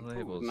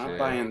 not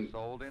buying.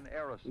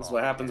 This is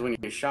what happens when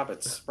you shop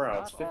at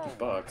Sprouts.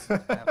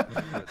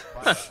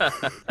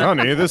 $50.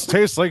 Honey, this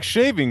tastes like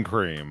shaving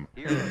cream.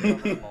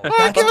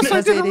 I guess I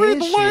didn't read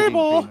the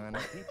label.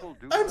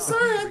 I'm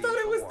sorry, I thought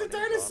it was the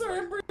dinosaur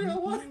embryo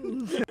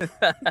one.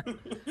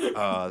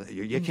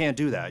 You can't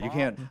do that. You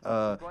can't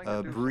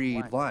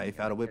breed life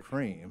out of whipped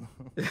cream.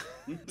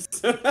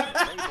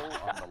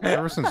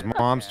 Ever since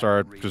Mom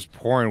started just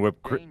pouring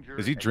whipped cream,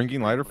 is he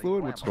drinking lighter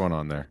fluid? What's going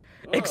on there?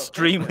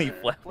 Extremely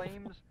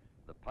flammable.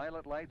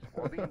 pilot lights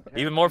or the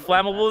Even more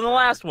flammable than the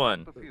last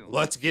one.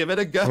 Let's give it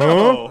a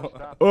go.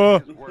 Huh?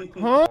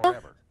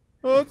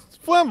 Oh, it's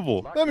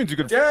flammable. That means you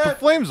can put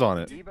flames on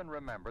it. Even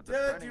remember that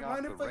Dad, do you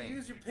mind if I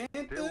use your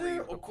paint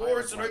thinner? Of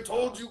course, and I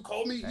told you,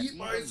 call me Heat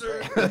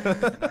Miser.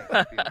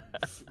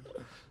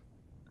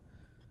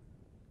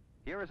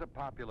 Here is a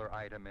popular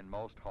item in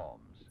most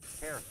homes: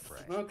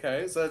 hairspray.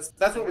 Okay, so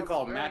that's what we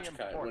call a match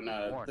cut, when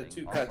the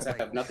two cuts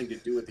have nothing to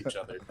do with each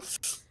other.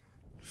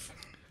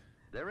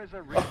 There is a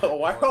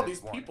why are all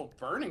these people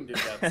burning to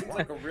death? Seems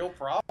like a real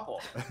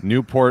problem.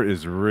 Newport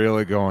is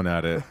really going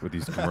at it with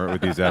these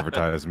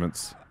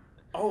advertisements.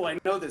 Oh, I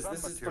know this.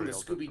 This is from the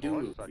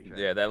Scooby-Doo movie.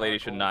 Yeah, that lady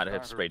should not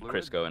have sprayed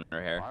Crisco in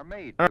her hair. All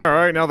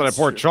right, now that I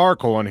poured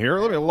charcoal in here,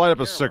 let me light up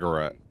a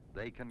cigarette.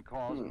 They can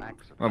cause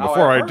accidents. Well,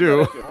 before I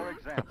do, For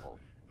example,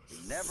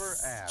 never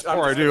ask.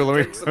 before I do,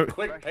 let me. Some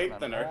quick paint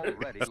thinner. There we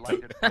go.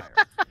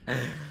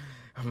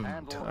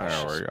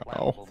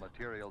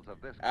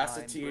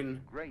 Acetine,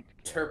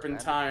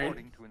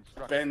 turpentine,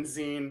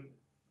 benzene,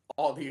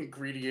 all the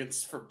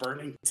ingredients for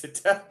burning to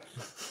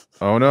death.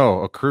 Oh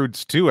no, a Crude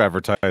Stew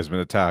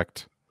advertisement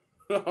attacked.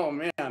 Oh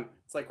man,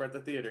 it's like we're at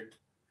the theater.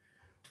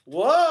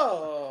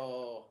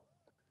 Whoa!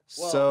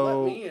 Well,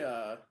 So, let me,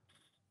 oh,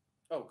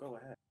 go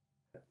ahead.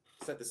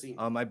 Set the scene.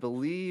 I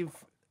believe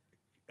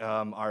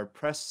our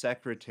press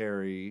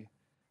secretary,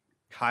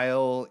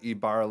 Kyle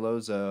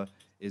Ibarloza,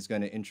 is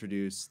going to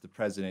introduce the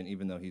president,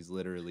 even though he's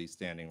literally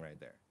standing right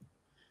there.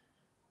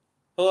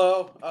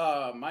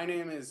 Hello, my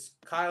name is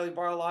Kyle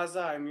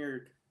Ibarloza. I'm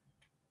your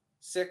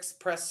 6th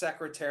press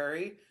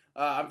secretary.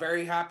 I'm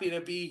very happy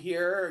to be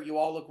here. You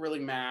all look really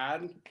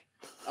mad.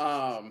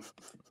 Well,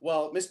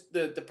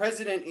 the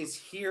president is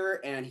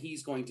here, and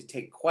he's going to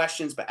take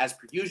questions. But as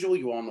per usual,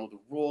 you all know the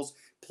rules.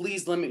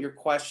 Please limit your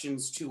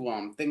questions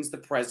to things the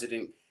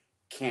president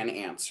can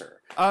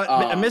answer.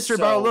 Mr.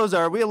 Ibarloza,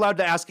 are we allowed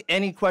to ask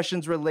any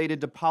questions related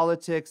to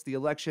politics, the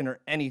election, or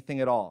anything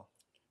at all?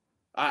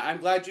 I'm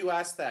glad you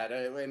asked that.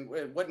 And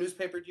what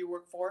newspaper do you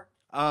work for?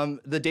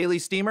 The Daily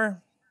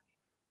Steamer.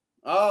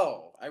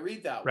 Oh, I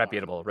read that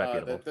reputable, one.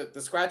 Reputable.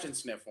 The scratch and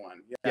sniff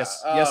one. Yeah.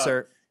 Yes,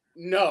 sir.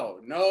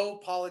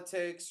 No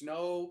politics,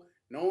 no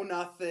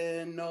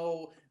nothing,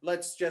 no.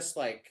 Let's just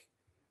the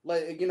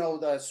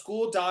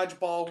school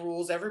dodgeball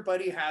rules.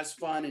 Everybody has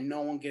fun and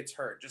no one gets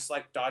hurt, just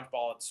like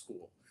dodgeball at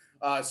school.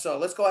 So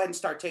let's go ahead and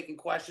start taking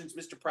questions,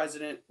 Mr.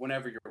 President,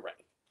 whenever you're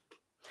ready.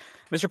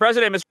 Mr.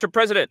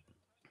 President.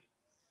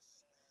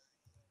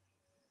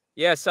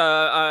 Yes,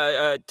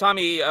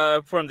 Tommy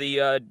from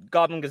the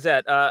Goblin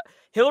Gazette.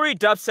 Hillary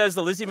Duff says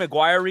the Lizzie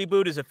McGuire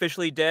reboot is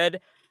officially dead.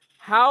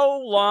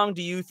 How long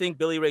do you think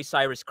Billy Ray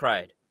Cyrus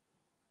cried?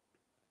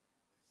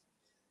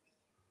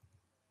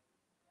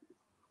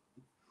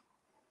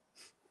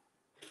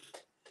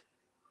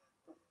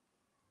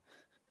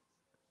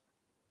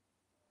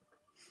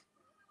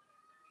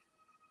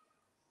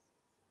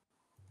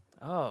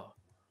 Oh.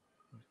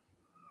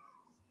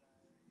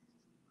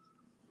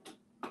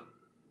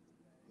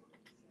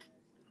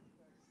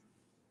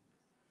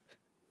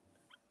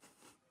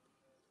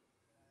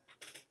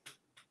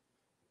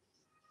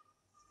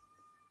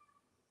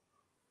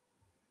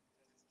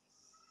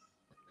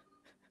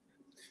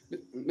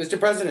 Mr.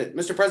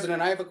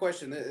 President, I have a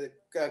question.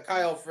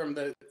 Kyle from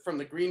the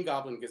Green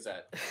Goblin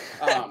Gazette.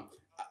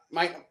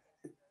 Thank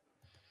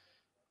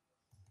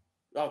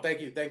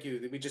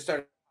you. We just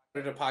started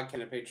a podcast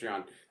and a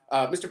Patreon.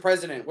 Mr.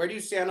 President, where do you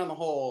stand on the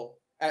whole,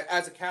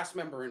 as a cast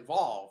member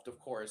involved, of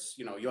course,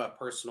 you have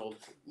personal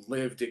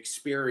lived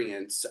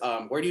experience.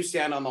 Where do you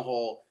stand on the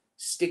whole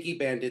sticky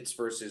bandits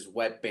versus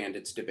wet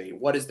bandits debate?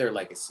 What is their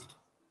legacy?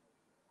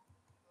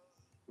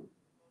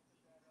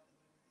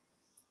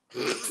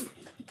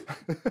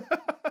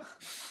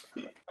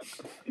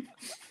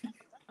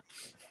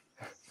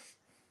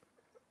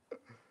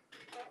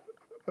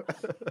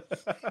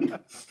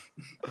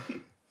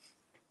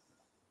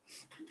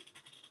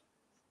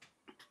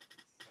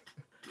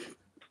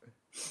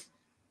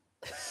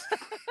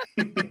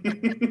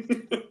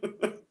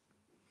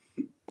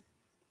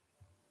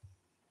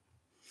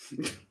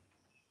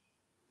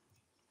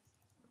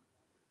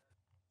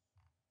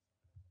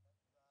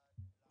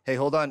 Hey,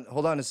 hold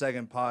on a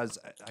second. Pause.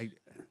 I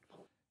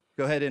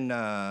go ahead and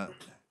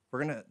we're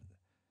gonna.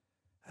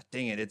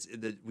 Dang it!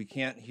 We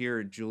can't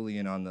hear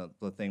Julian on the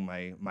thing.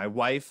 My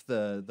wife,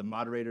 the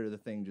moderator of the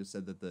thing, just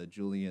said that the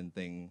Julian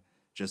thing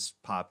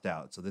just popped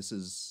out. So this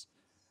is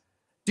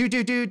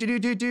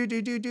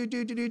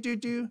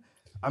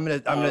I'm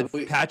gonna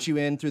patch you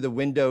in through the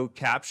window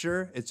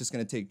capture. It's just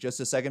gonna take just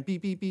a second.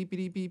 Beep beep beep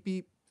beep beep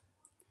beep.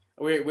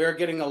 We're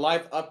getting a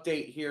live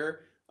update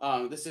here.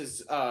 This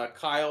is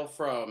Kyle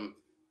from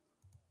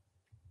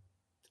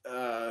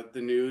the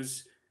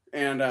news,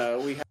 and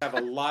we have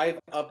a live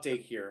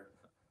update here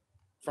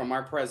from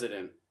our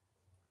president,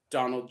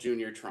 Donald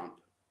Jr. Trump.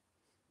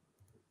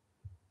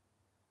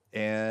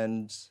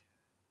 And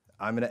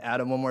I'm gonna add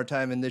him one more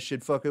time, and this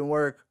should fucking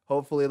work.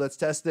 Hopefully, let's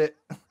test it.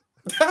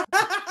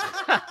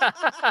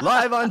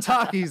 Live on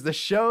Talkiez, the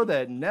show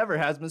that never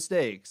has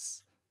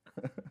mistakes.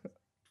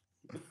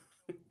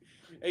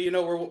 Hey, you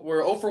know,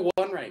 we're 0 for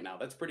 1 right now.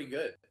 That's pretty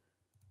good.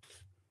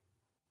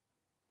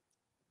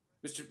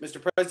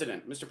 Mr.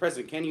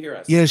 President, can you hear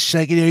us? Yes,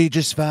 I can hear you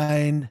just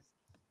fine.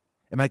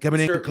 Am I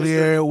coming in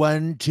clear?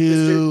 1,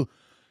 2,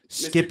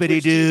 skippity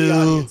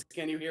doo.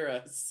 Can you hear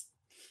us?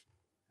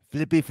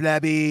 Flippy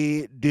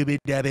flabby, dooby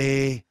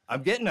dabby.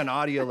 I'm getting an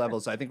audio level,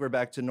 so I think we're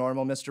back to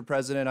normal, Mr.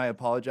 President. I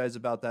apologize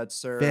about that,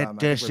 sir.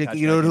 Fantastic.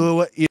 You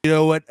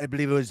know what? I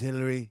believe it was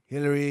Hillary.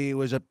 Hillary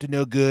was up to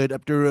no good,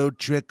 up to road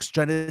tricks,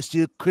 trying to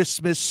steal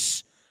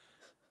Christmas.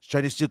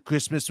 Trying to steal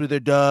Christmas with her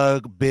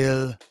dog,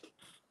 Bill.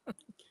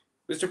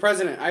 Mr.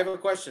 President, I have a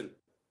question.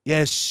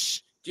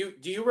 Yes. Do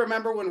you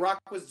remember when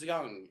Rock was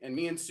young and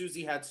me and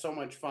Susie had so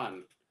much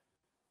fun?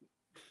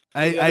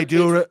 I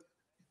do.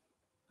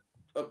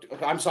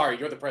 I'm sorry,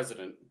 you're the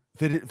president.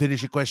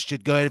 Finish your question.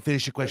 Go ahead and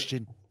finish your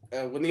question.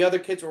 When the other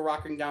kids were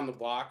rocking down the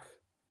block,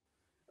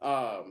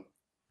 what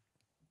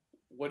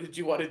did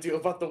you want to do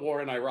about the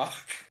war in Iraq?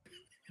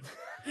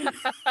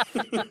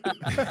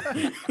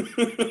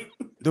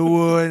 The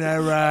war in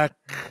Iraq.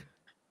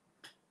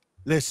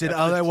 Listen,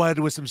 all I wanted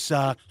was some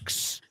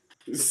socks.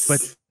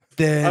 But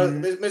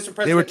then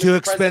they were too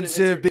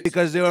expensive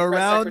because they were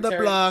around the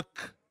block.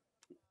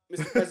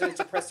 Mr. President, it's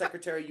a press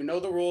secretary. You know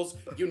the rules.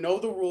 You know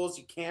the rules.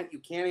 You can't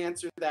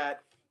answer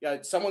that.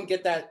 Yeah, someone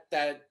get that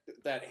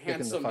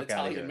handsome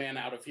Italian man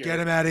out of here. Get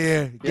him out of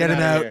here. Get him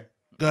out.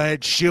 Go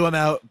ahead, shoo him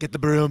out. Get the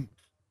broom.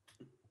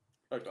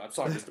 I'm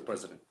sorry, Mr.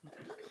 President.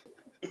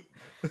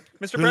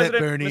 Mr.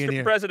 President,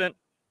 Mr. President.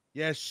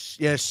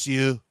 Yes,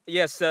 you.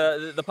 Yes,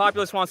 the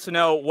populace wants to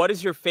know, what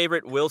is your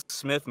favorite Will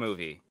Smith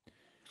movie?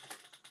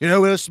 You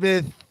know, Will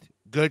Smith,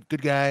 good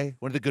guy,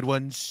 one of the good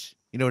ones.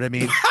 You know what I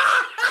mean?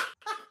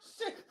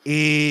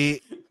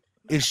 He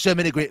is so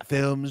many great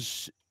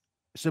films,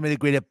 so many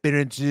great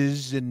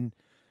appearances in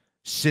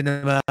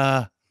cinema.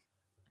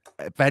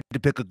 If I had to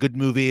pick a good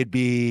movie, it'd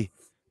be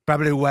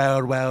probably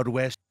Wild Wild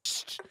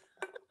West.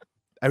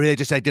 I really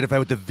just identify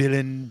with the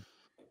villain.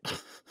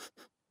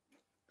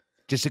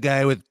 Just a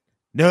guy with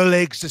no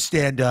legs to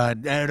stand on.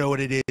 I don't know what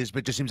it is, but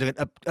it just seems like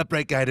an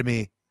upright guy to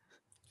me.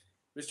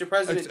 Mr.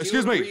 President,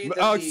 excuse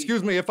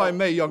me, if I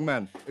may, young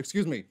man.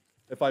 Excuse me,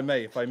 if I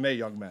may,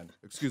 young man.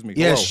 Excuse me.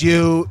 Yes,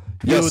 hello.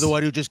 you were the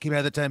one who just came out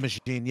of the time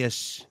machine.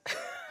 Yes.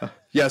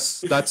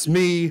 Yes, that's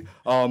me.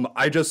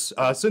 I just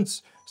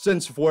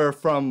since we're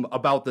from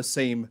about the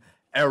same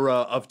era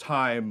of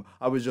time,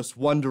 I was just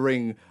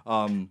wondering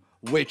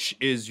which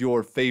is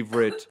your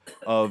favorite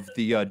of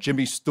the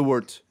Jimmy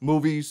Stewart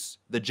movies,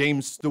 the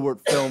James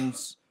Stewart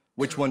films?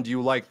 Which one do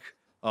you like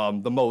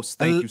the most?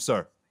 Thank you,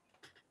 sir.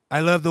 I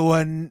love the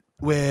one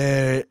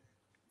where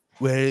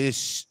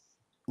this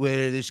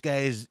guy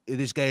is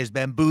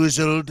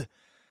bamboozled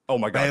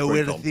by a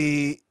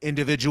wealthy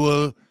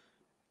individual,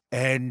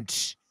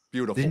 and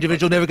beautiful. The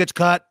individual never gets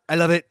caught. I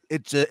love it.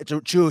 It's a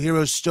true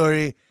hero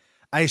story.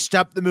 I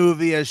stop the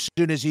movie as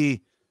soon as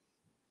he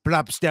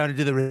plops down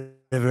into the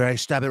river. I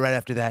stop it right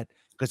after that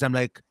because I'm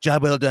like,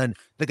 job well done.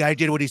 The guy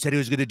did what he said he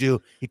was going to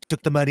do. He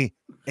took the money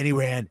and he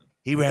ran.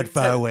 He ran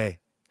far away.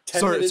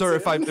 Sir,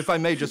 if I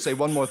may just say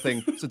one more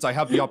thing, since I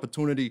have the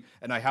opportunity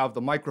and I have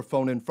the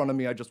microphone in front of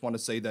me, I just want to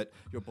say that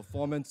your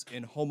performance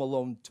in Home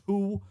Alone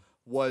 2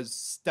 was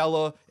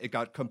stellar. It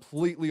got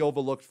completely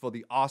overlooked for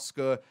the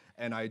Oscar,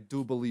 and I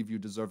do believe you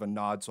deserve a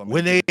nod. So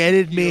when they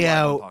edit me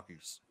out,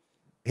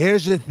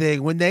 here's the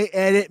thing: when they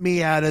edit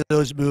me out of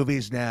those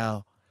movies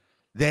now,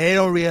 they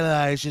don't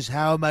realize just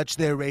how much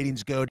their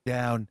ratings go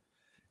down.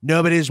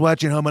 Nobody's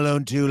watching Home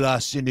Alone 2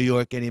 Lost in New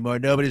York anymore.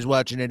 Nobody's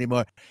watching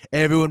anymore.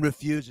 Everyone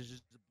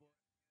refuses.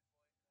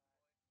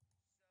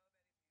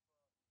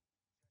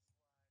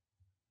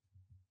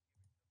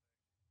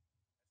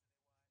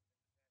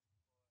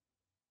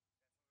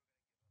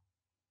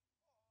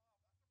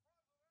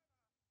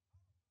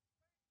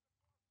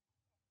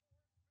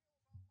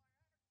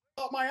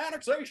 My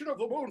annexation of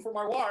the moon for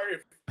my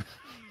wife.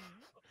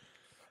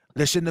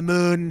 Listen, the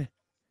moon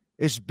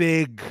is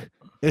big.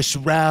 It's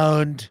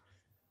round.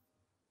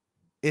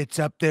 It's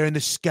up there in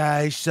the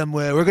sky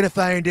somewhere. We're gonna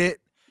find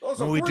it. Those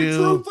when are we three do,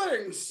 true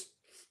things.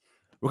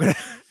 We're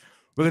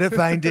gonna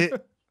find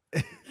it.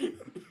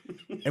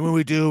 And when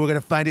we do, we're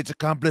gonna find its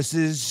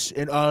accomplices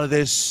in all of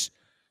this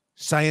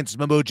science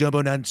mumbo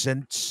jumbo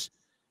nonsense.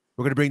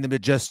 We're gonna bring them to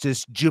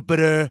justice.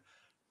 Jupiter,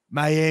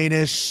 my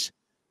anus,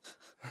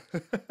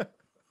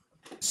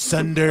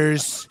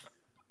 Sunders,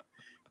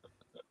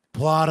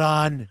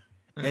 Plodon,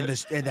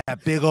 and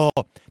that big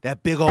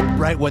old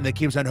bright one that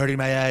keeps on hurting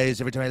my eyes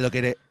every time I look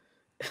at it.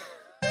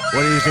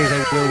 One of these days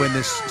I will win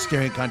this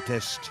staring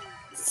contest.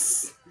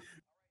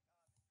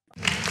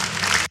 No,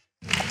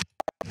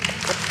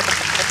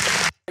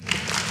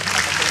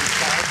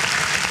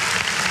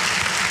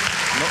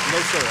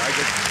 sir. I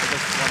just want to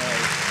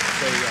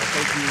say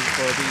thank you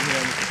for being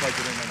here, Mr.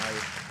 President, and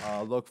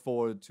I look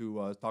forward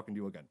to talking to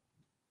you again.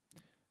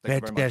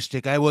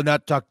 Fantastic. I will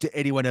not talk to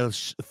anyone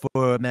else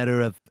for a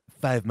matter of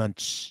 5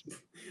 months.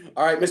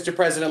 All right, Mr.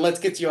 President, let's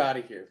get you out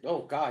of here.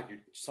 Oh, God, you're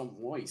so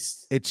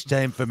moist. It's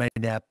time for my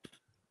nap.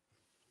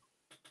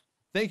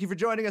 Thank you for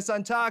joining us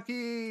on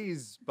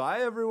Talkiez.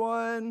 Bye,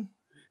 everyone.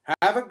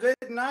 Have a good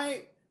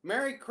night.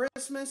 Merry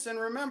Christmas, and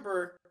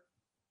remember.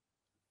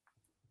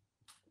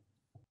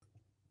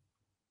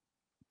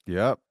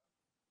 Yep.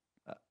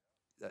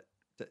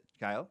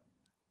 Kyle,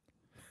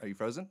 are you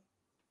frozen?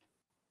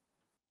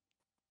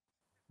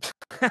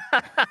 Good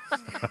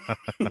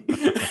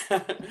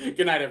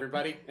night,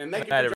 everybody, and thank you for